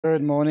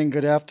Good morning,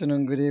 good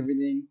afternoon, good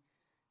evening,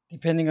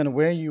 depending on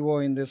where you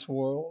are in this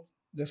world.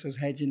 This is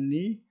Hejin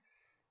Lee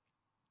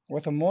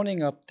with a morning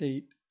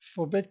update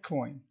for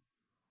Bitcoin.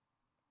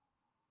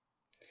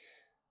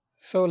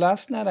 So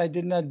last night I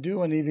did not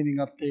do an evening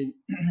update.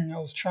 I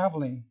was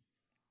traveling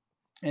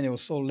and it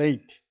was so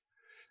late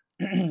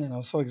and I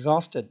was so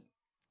exhausted.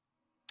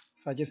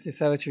 So I just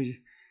decided to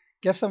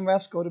get some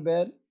rest, go to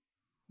bed.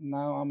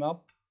 Now I'm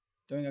up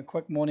doing a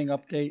quick morning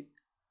update.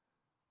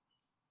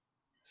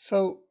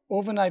 So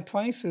overnight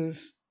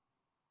prices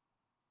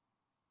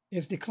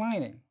is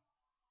declining.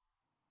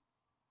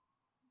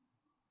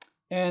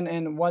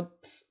 And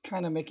what's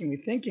kind of making me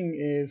thinking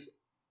is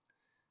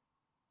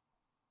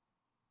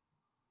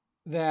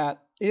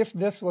that if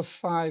this was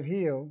 5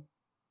 here,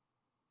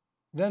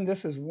 then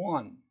this is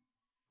 1,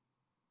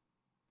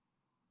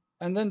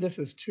 and then this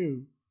is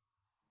 2.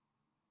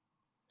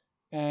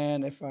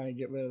 And if I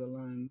get rid of the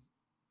lines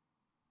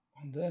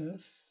on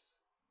this,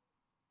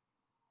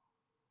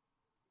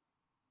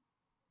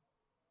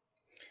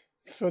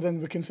 so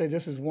then we can say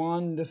this is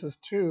 1, this is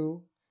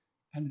 2,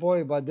 and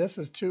boy, but this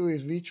is 2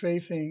 is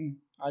retracing,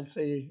 I'd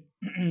say,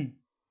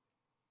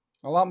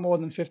 a lot more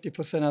than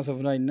 50% as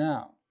of right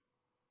now.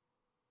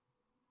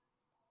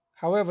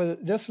 However,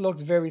 this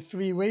looks very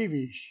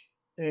three-wavy.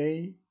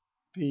 A,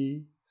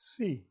 B,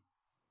 C.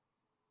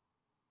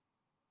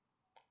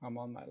 I'm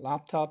on my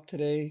laptop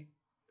today,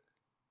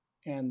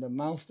 and the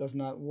mouse does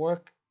not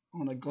work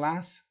on a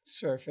glass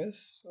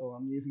surface, so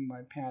I'm using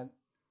my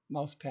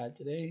mouse pad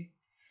today.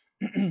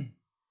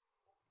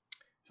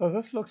 So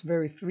this looks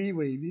very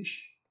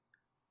three-wave-ish.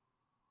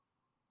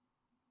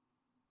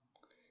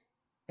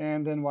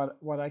 And then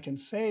what I can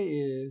say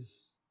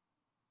is,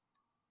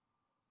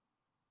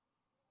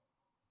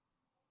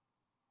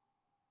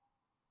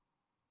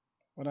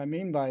 what I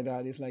mean by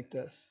that is like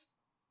this.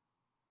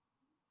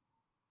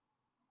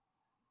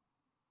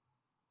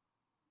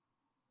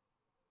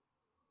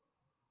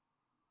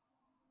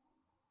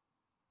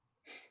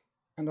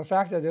 And the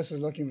fact that this is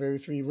looking very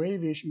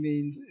three-wave-ish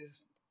means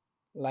is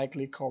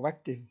likely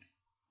corrective.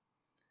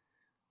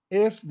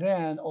 If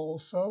then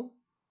also,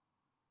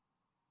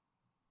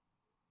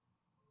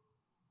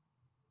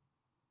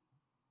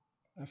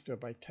 let's do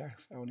it by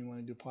text. I only want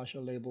to do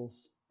partial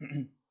labels.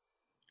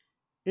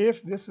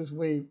 If this is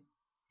wave,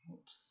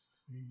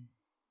 oops,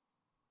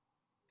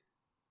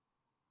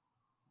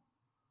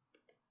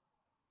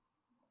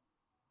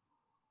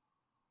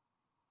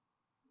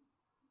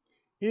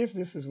 if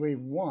this is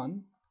wave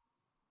 1,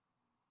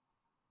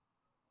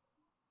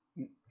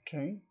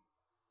 okay,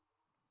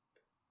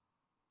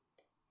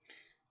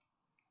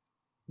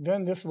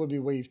 then this will be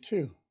wave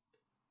 2.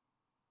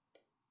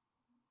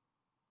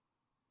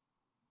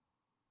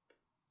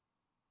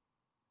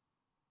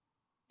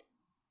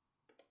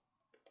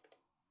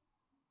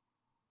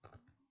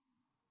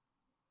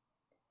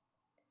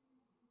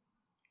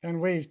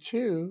 And wave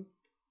 2,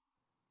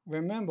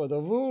 remember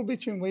the rule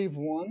between wave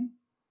 1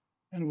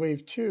 and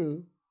wave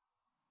 2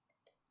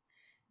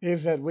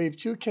 is that wave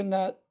 2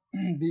 cannot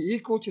be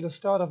equal to the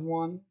start of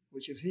 1,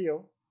 which is here,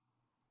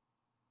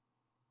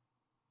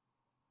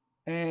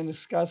 and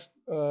it's got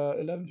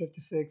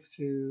 1156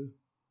 to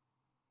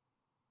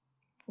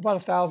about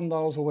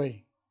 $1,000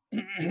 away.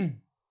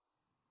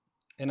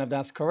 And if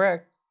that's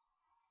correct,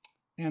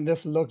 and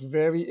this looks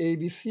very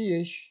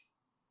ABC-ish,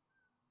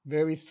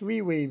 very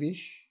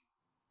three-wave-ish,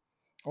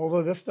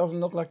 although this doesn't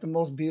look like the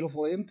most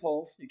beautiful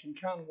impulse, you can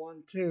count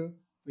 1, 2,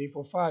 3,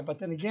 4, 5, but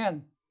then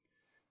again,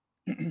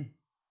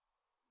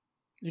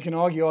 you can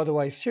argue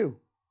otherwise too.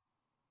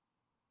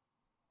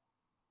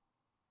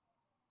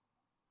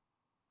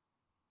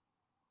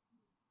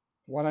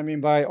 What I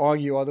mean by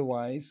argue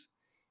otherwise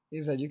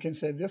is that you can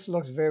say this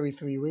looks very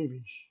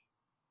three-wave-ish.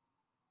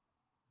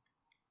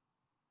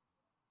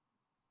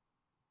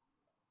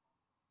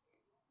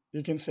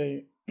 You can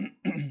say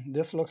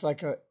this looks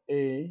like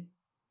A,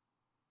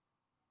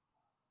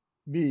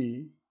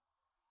 B,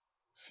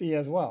 C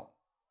as well.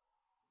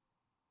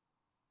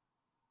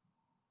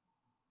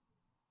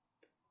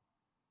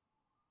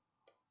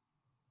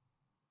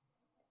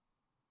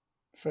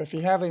 So if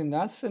you have it in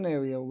that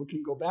scenario, we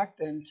can go back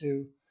then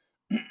to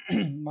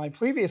my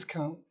previous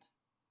count,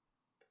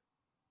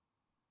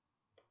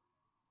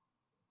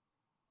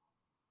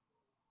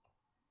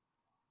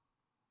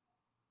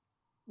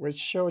 which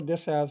showed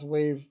this as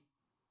wave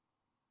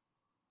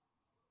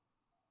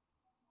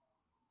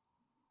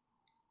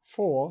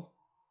 4.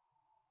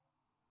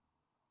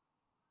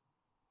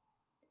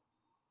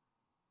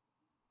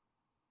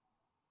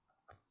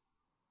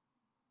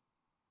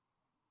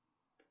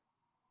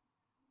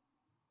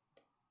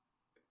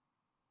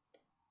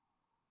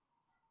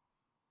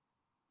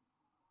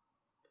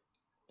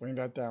 Bring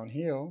that down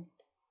here.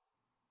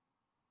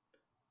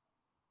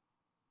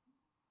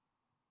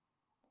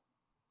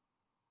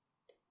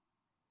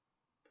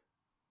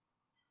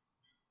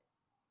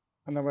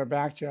 And then we're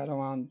back to at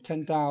around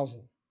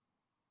 10,000.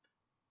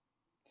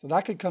 So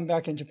that could come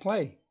back into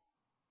play.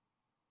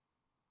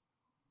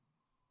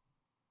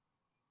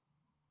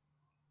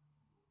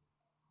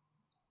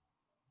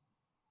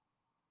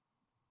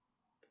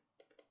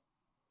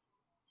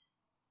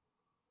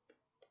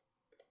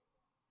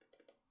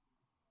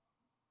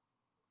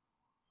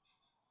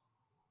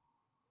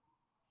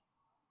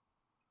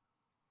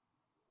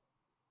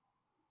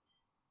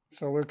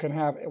 So we can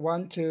have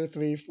 1, 2,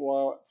 3,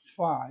 4,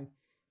 5.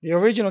 The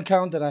original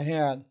count that I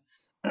had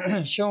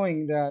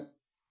showing that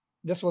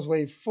this was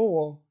wave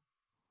 4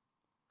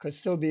 could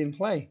still be in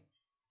play.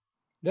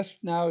 This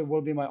now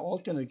will be my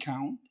alternate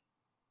count,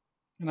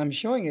 and I'm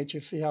showing it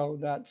to see how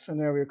that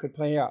scenario could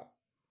play out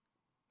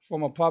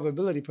from a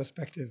probability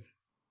perspective.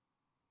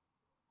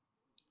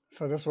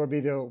 So this will be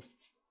the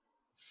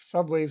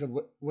subwaves of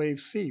wave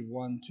C,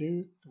 1,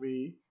 2,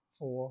 3,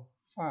 4,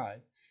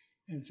 5.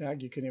 In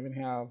fact, you can even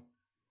have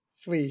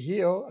 3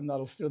 here, and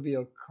that'll still be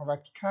a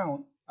correct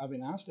count. I've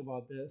been asked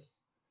about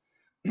this.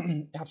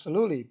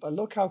 Absolutely, but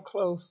look how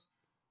close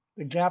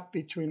the gap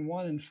between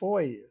 1 and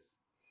 4 is.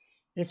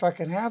 If I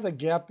can have the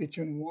gap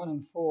between 1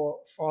 and 4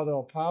 farther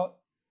apart,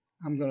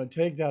 I'm going to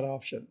take that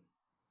option.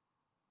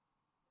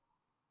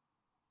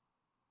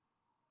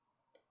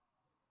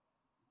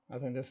 I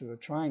think this is a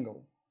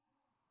triangle,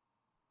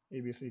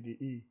 A, B, C, D,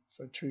 E,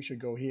 so 2 should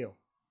go here.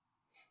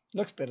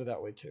 Looks better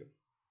that way too.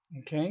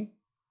 Okay?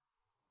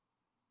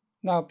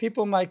 Now,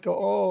 people might go,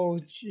 oh,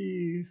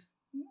 geez,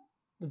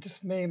 the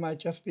dismay might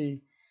just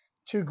be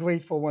too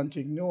great for one to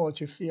ignore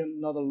to see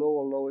another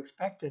lower low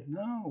expected.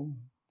 No,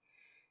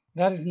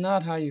 that is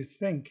not how you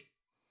think.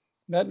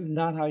 That is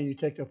not how you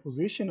take a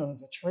position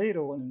as a trader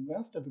or an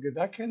investor, because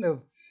that kind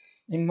of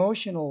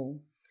emotional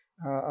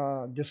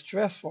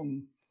distress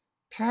from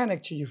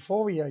panic to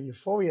euphoria,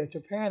 euphoria to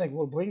panic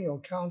will bring your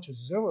account to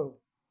zero.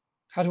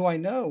 How do I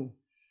know?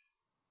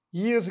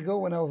 Years ago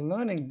when I was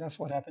learning, that's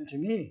what happened to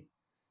me.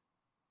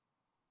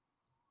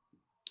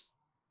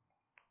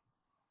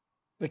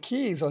 The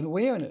key is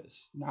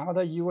awareness. Now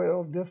that you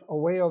are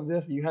aware of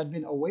this, you had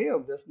been aware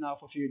of this now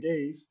for a few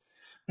days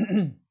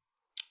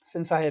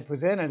since I had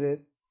presented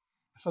it.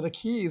 So the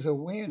key is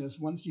awareness.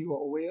 Once you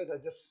are aware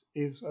that this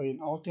is an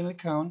alternate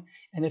count,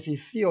 and if you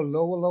see a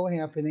lower low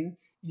happening,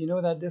 you know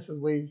that this is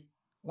wave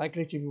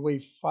likely to be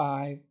wave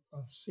 5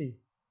 of C.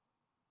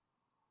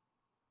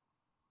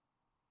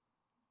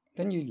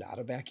 Then you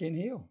ladder back in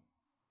here.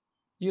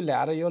 You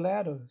ladder your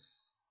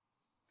ladders.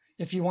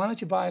 If you wanted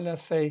to buy,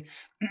 let's say,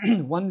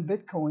 1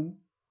 Bitcoin,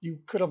 you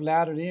could have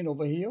laddered in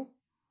over here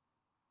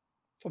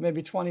for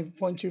maybe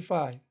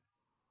 20.25.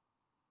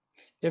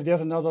 If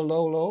there's another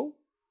low low,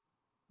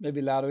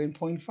 maybe ladder in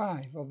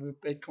 0.5 of a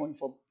Bitcoin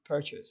for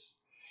purchase.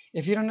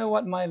 If you don't know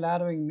what my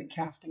laddering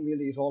casting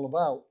really is all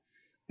about,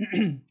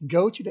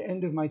 go to the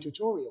end of my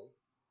tutorial.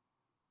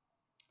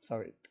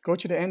 Go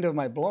to the end of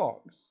my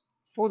blogs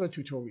for the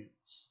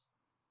tutorials.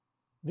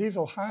 These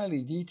are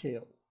highly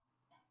detailed.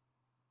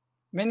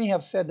 Many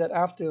have said that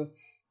after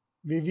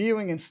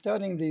reviewing and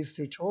studying these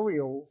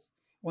tutorials,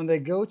 when they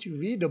go to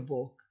read the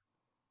book,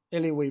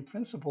 Wave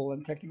Principle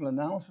and Technical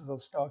Analysis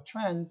of Stock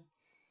Trends,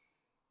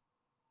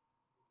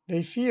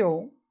 they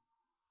feel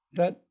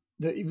that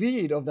the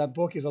read of that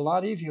book is a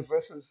lot easier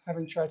versus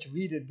having tried to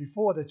read it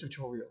before the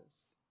tutorials.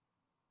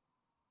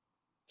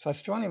 So I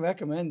strongly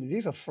recommend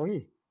these are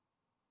free.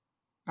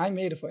 I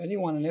made it for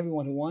anyone and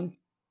everyone who wants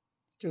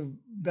to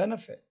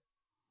benefit,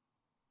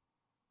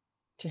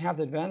 to have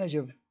the advantage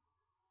of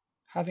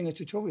having a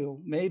tutorial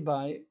made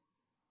by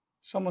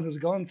someone who's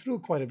gone through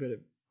quite a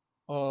bit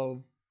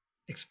of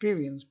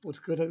experience,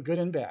 both good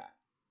and bad.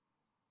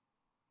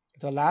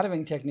 The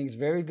laddering technique is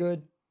very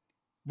good.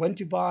 When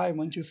to buy,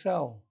 when to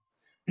sell.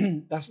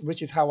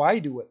 Which is how I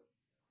do it.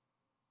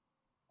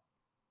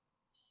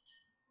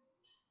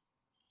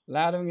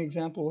 Laddering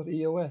example with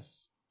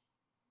EOS.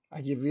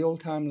 I give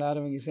real-time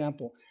laddering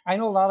example. I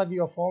know a lot of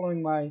you are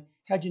following my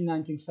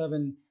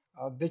hedging197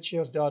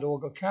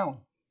 bitshares.org account.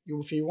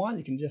 If you want,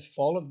 you can just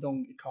follow,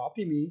 don't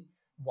copy me,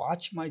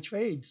 watch my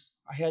trades.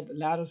 I had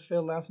ladders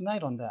fill last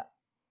night on that.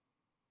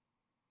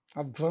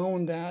 I've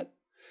grown that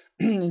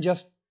in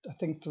just, I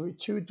think, 3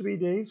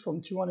 days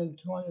from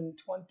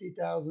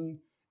 220,000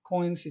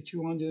 coins to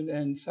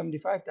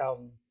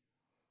 275,000,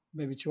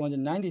 maybe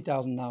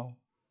 290,000 now,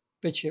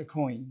 BitShare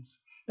coins.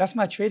 That's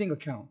my trading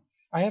account.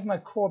 I have my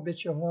core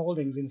BitShare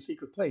holdings in a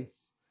secret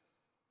place.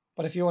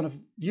 But if you want to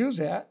use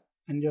that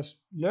and just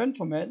learn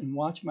from it and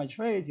watch my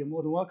trades, you're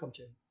more than welcome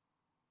to.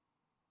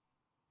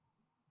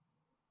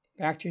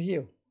 Back to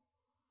you.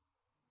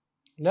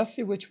 Let's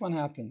see which one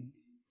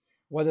happens.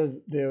 Whether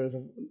there is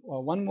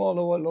one more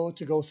lower low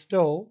to go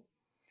still,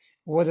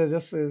 whether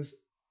this is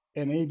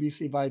an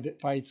ABC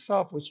by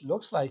itself, which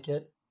looks like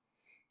it,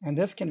 and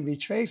this can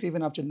retrace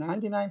even up to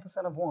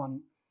 99% of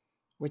 1,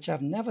 which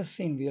I've never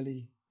seen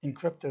really in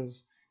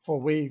cryptos for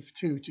wave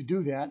 2 to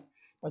do that,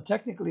 but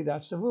technically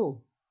that's the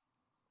rule.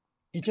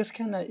 It just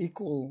cannot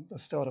equal the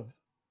start of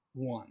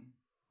 1.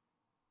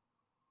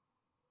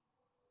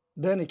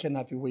 Then it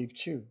cannot be wave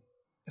 2.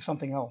 It's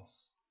something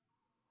else.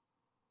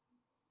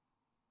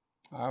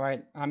 All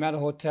right, I'm at a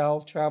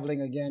hotel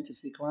traveling again to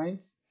see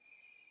clients.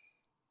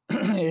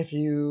 If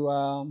you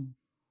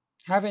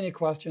have any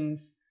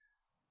questions,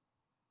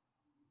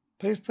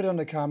 please put it in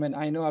the comment.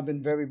 I know I've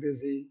been very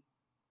busy.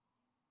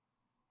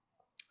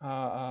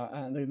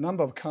 And the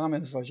number of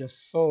comments are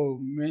just so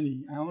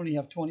many. I only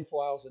have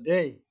 24 hours a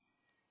day.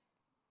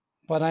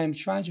 But I am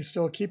trying to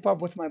still keep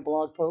up with my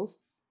blog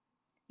posts.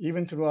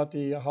 Even throughout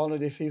the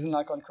holiday season,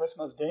 like on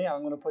Christmas Day,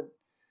 I'm going to put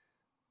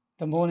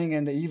the morning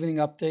and the evening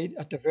update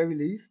at the very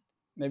least,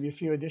 maybe a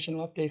few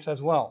additional updates as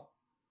well.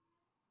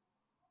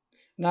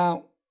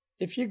 Now,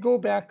 if you go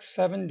back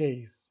 7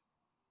 days,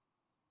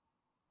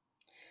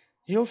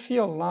 you'll see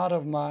a lot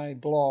of my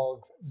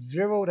blogs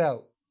zeroed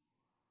out,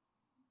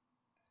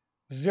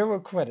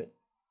 zero credit,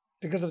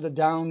 because of the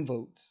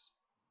downvotes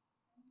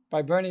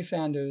by Bernie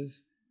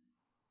Sanders,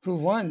 who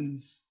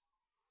runs,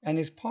 and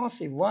his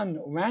posse run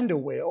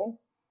Randall,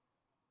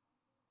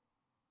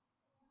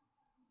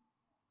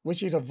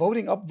 which is a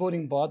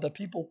upvoting bot that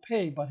people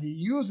pay, but he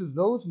uses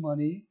those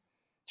money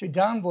to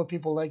downvote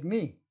people like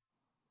me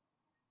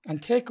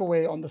and take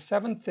away on the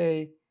seventh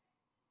day,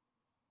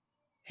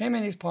 him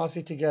and his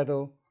posse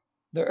together,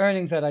 the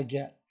earnings that I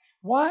get.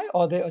 Why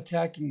are they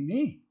attacking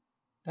me?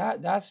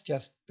 That's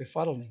just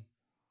befuddling.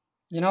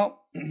 You know,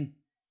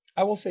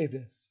 I will say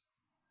this.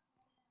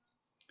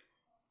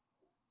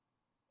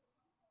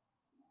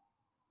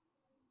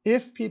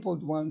 If people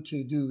want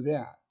to do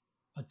that,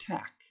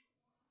 attack.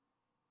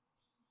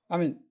 I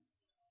mean,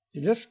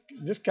 this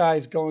guy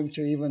is going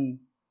to even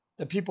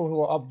the people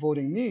who are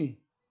upvoting me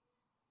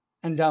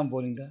and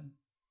downvoting them.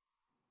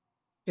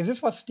 Is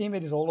this what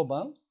Steemit is all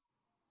about?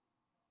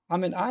 I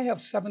mean, I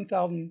have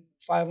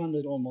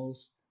 7,500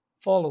 almost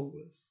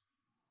followers.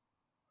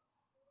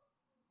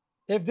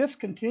 If this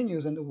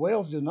continues and the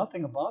whales do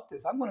nothing about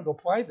this, I'm going to go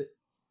private.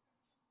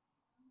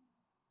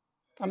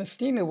 I mean,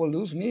 Steemit will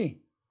lose me.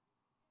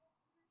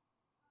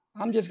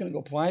 I'm just going to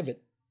go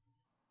private.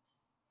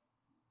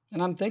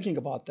 And I'm thinking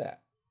about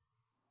that.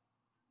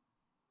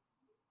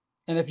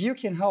 And if you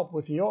can help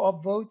with your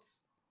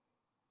upvotes,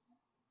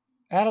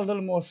 add a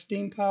little more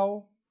steam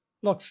power.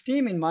 Look,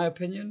 Steem, in my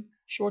opinion,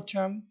 short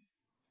term,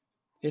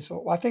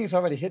 I think it's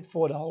already hit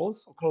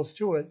 $4 or close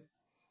to it.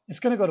 It's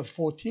going to go to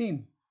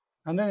 14,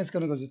 and then it's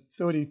going to go to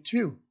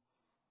 32,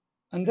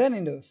 and then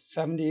in the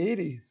 70,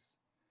 80s.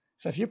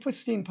 So if you put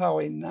steam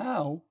power in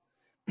now,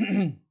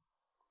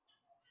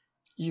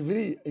 you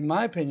really, in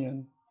my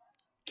opinion,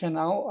 can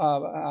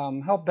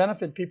now help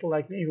benefit people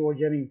like me who are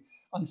getting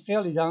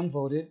unfairly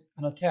downvoted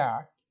and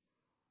attacked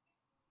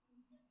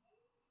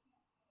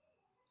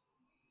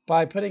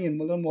by putting in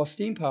a little more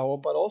steam power,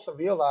 but also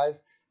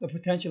realize the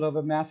potential of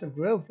a massive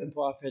growth and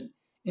profit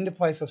in the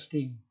price of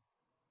steam.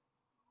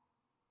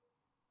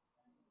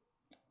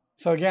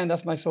 So again,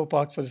 that's my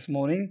soapbox for this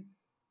morning.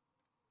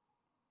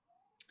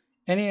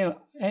 Any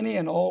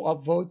and all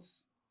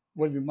upvotes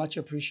would be much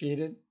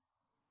appreciated.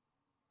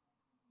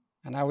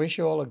 And I wish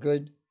you all a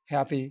good,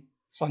 happy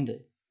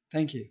Sunday.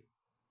 Thank you.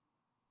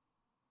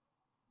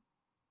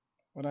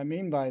 What I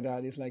mean by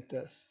that is like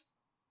this.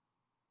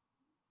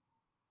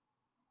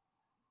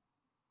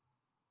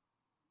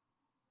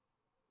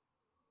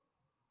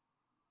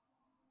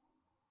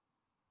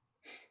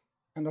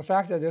 And the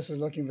fact that this is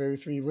looking very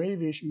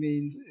three-wavish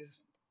means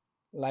is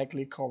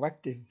likely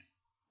corrective.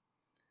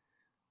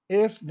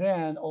 If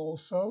then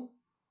also,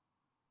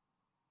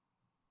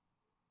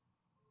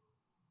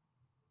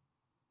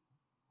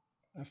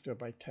 let's do it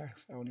by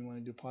text. I only want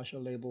to do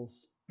partial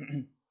labels.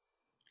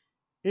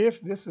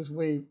 If this is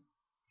wave,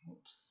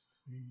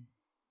 oops.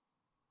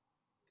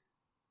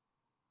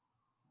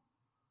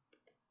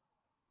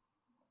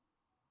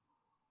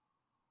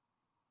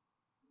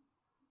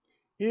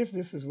 If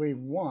this is wave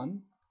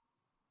 1,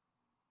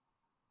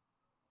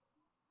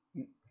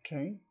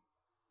 okay,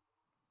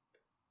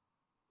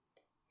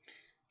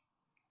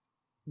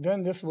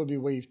 then this will be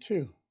wave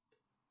 2.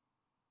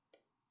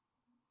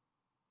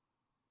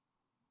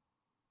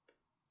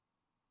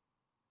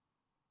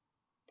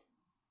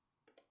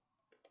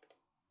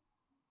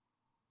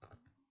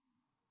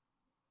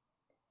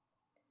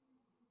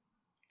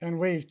 And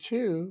wave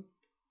 2,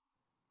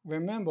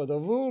 remember the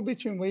rule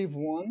between wave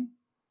 1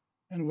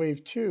 and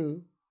wave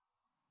 2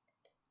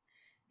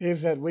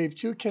 is that wave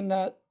 2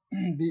 cannot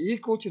be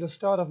equal to the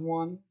start of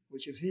 1,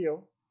 which is here,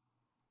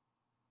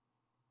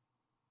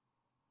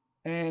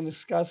 and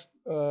it's got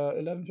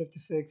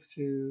 1156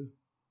 to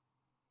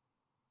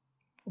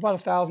about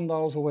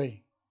 $1,000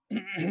 away.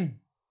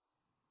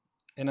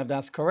 And if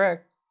that's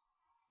correct,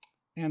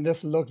 and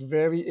this looks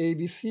very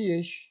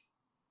ABC-ish,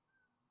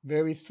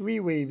 very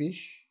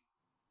three-wave-ish,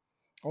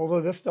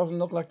 although this doesn't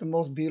look like the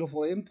most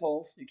beautiful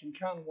impulse, you can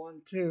count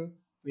 1, 2,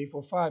 3,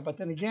 4, 5, but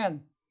then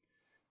again,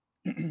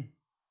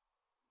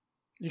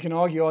 you can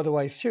argue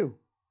otherwise too.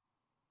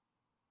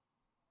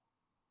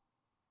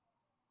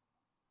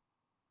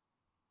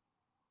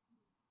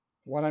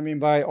 What I mean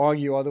by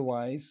argue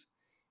otherwise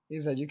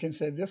is that you can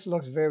say this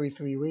looks very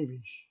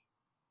three-wave-ish.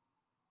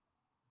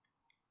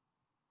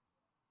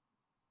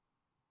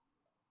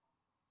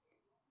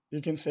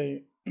 You can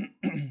say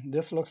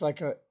this looks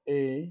like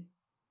A,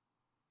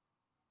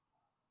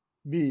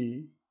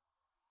 B,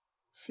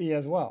 C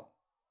as well.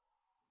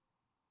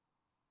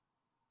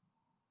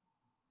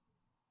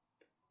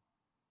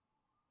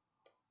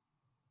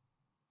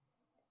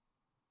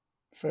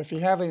 So if you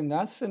have it in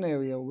that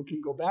scenario, we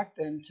can go back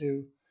then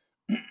to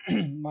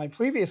my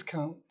previous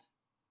count.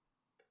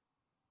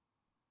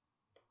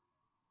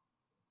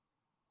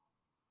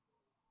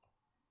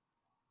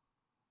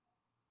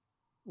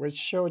 which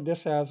showed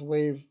this as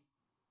wave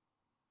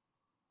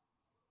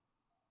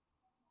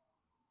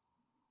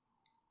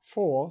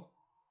 4.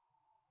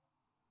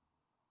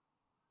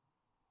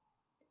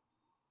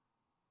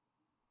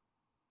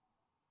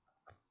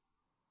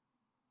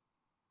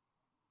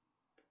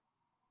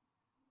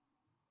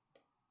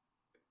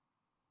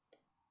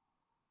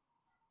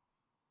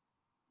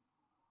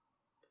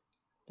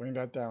 Bring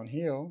that down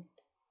here.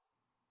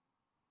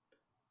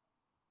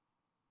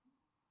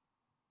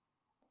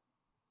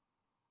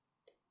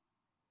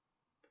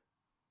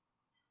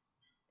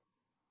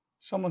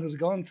 Someone who's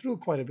gone through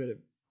quite a bit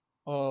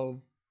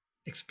of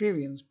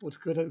experience,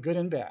 both good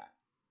and bad.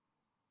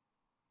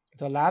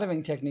 The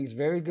laddering technique is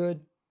very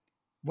good.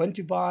 When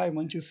to buy,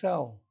 when to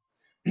sell.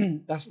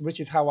 Which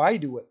is how I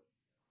do it.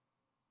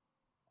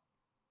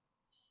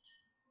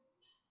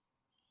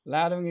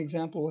 Laddering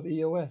example with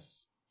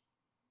EOS.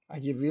 I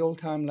give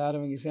real-time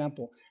laddering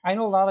example. I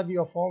know a lot of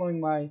you are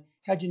following my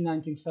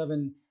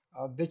hedging197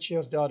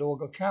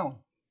 bitshares.org account.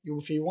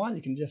 If you want,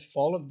 you can just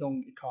follow,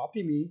 don't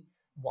copy me,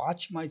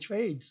 watch my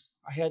trades.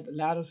 I had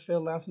ladders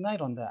fill last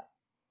night on that.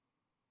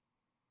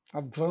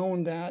 I've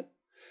grown that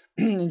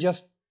in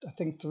just, I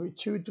think, 3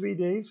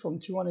 days from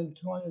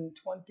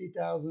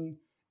 220,000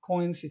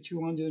 coins to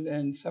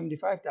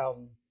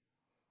 275,000,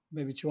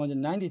 maybe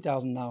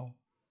 290,000 now,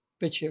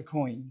 BitShare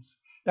coins.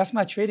 That's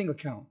my trading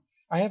account.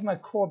 I have my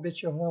core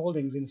BitShare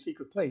holdings in a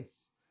secret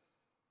place.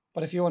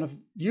 But if you want to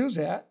use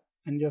that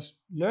and just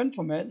learn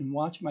from it and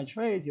watch my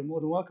trades, you're more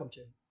than welcome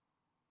to.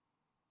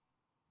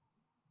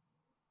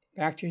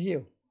 Back to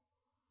here.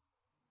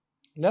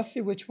 Let's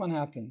see which one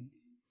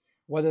happens.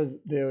 Whether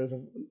there is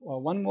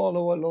one more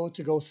lower low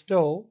to go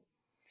still,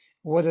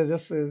 whether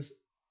this is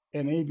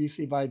an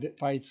ABC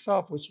by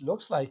itself, which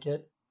looks like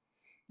it,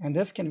 and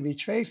this can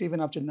retrace even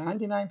up to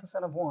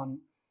 99% of 1,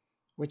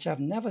 which I've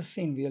never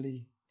seen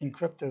really in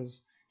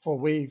cryptos for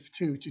wave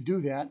 2 to do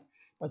that,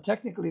 but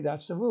technically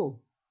that's the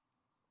rule.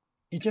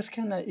 It just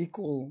cannot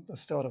equal the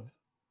start of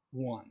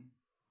 1.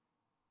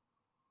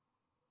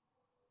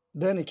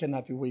 Then it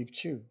cannot be wave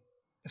 2.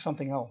 It's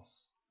something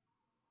else.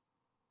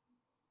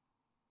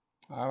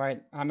 All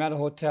right, I'm at a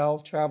hotel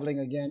traveling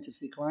again to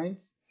see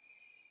clients.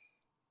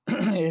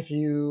 If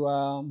you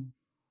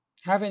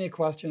have any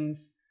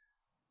questions,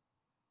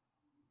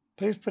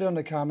 please put it in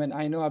the comment.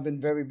 I know I've been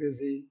very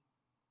busy.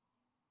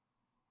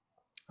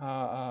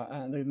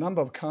 And the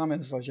number of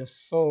comments are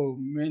just so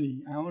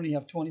many. I only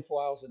have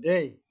 24 hours a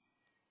day.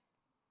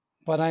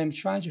 But I am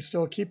trying to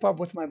still keep up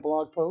with my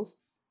blog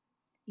posts,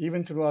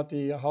 even throughout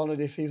the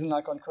holiday season,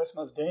 like on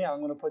Christmas Day. I'm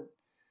going to put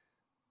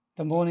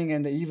the morning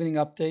and the evening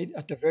update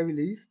at the very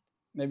least,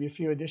 maybe a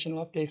few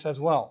additional updates as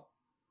well.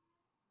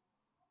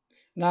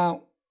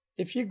 Now,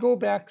 if you go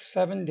back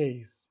 7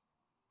 days,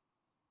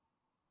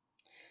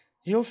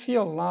 you'll see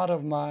a lot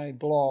of my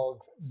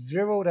blogs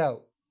zeroed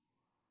out,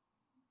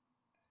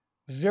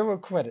 0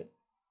 credit,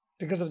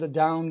 because of the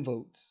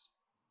downvotes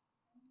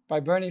by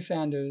Bernie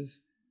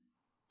Sanders,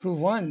 who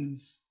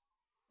runs,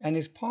 and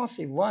his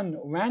posse run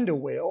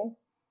Randall,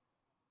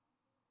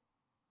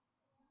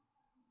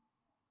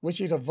 which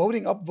is a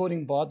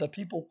upvoting bot that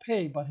people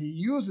pay, but he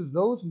uses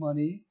those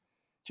money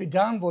to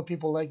downvote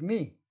people like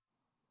me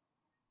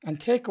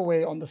and take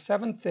away on the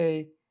 7th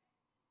day,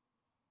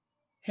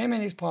 him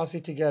and his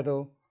posse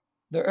together,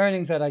 the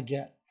earnings that I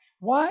get.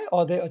 Why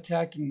are they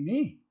attacking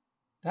me?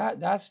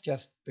 That's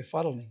just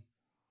befuddling.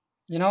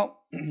 You know,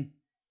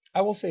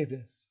 I will say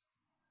this.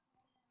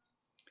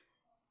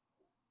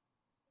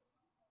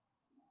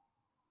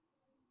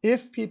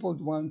 If people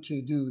want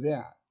to do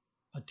that,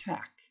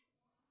 attack,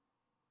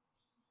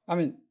 I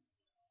mean,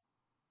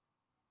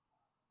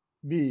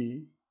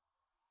 B,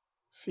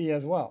 C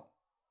as well.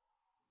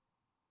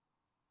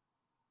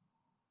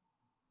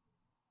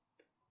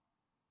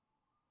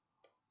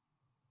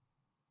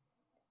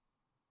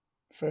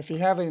 So if you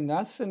have it in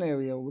that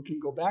scenario, we can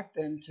go back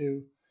then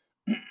to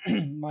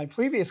my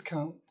previous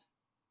count.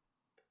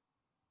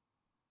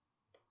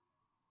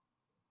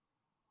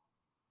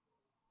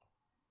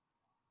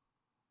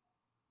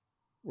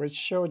 Which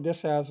showed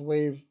this as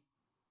wave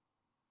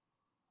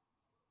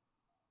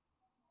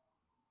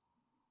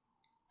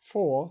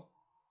 4.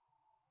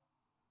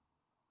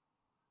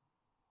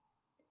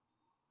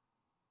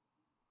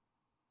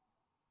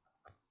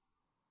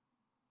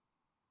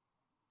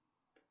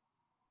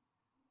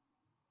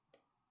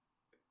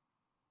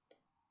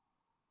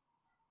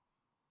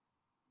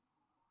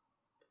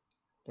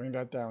 Bring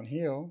that down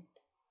here.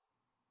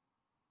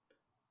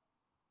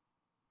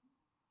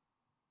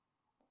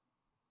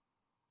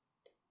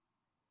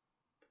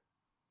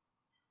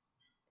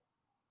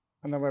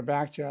 And then we're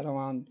back to at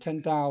around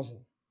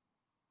 10,000.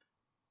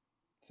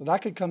 So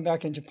that could come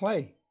back into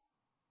play.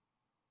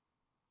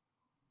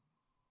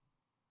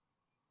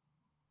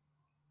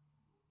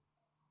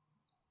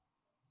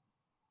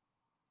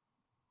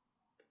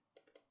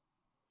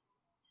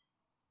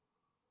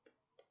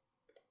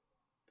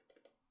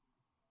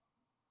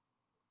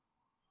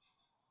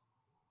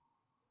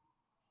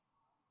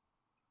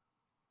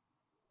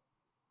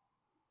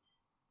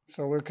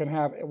 So we can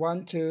have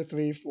 1, 2,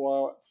 3,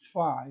 4,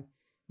 5.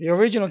 The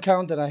original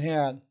count that I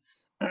had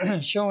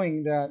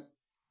showing that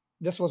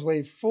this was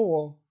wave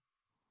 4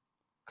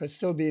 could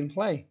still be in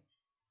play.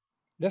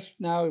 This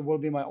now will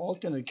be my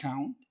alternate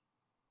count,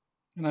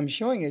 and I'm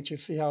showing it to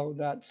see how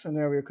that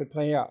scenario could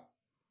play out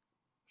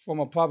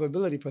from a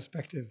probability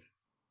perspective.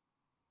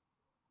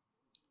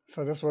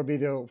 So this will be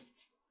the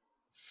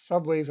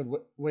subwaves of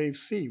wave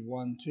C,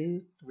 1,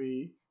 2,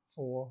 3,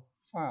 4,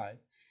 5.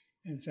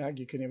 In fact,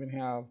 you can even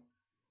have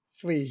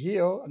 3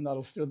 here, and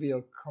that'll still be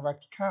a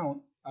correct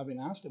count. I've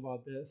been asked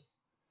about this.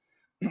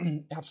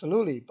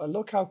 Absolutely, but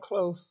look how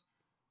close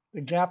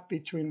the gap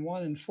between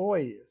 1 and 4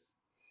 is.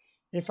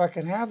 If I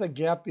can have the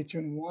gap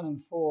between 1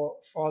 and 4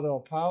 farther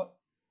apart,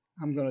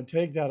 I'm going to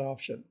take that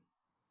option.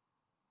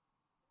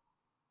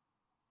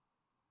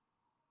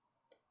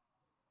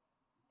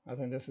 I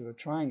think this is a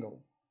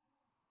triangle,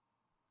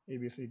 A,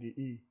 B, C, D,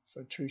 E,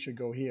 so 2 should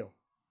go here.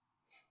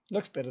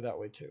 Looks better that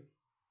way too.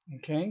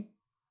 Okay?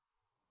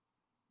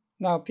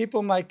 Now,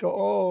 people might go,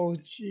 oh,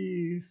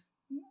 geez,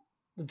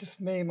 the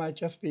dismay might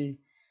just be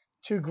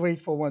too great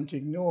for one to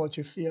ignore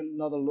to see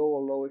another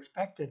lower low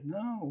expected.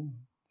 No,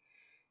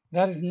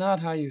 that is not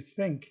how you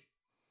think.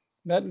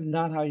 That is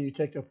not how you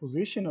take a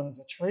position as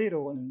a trader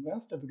or an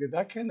investor, because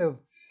that kind of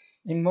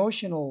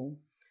emotional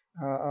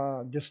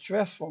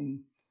distress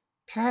from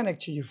panic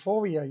to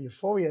euphoria,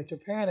 euphoria to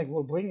panic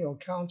will bring your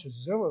account to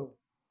zero.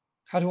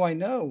 How do I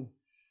know?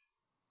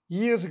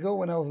 Years ago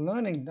when I was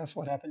learning, that's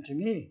what happened to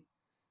me.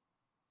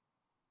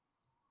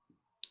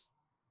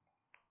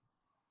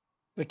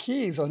 The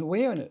key is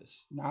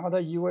awareness. Now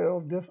that you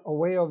are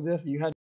aware of this, you had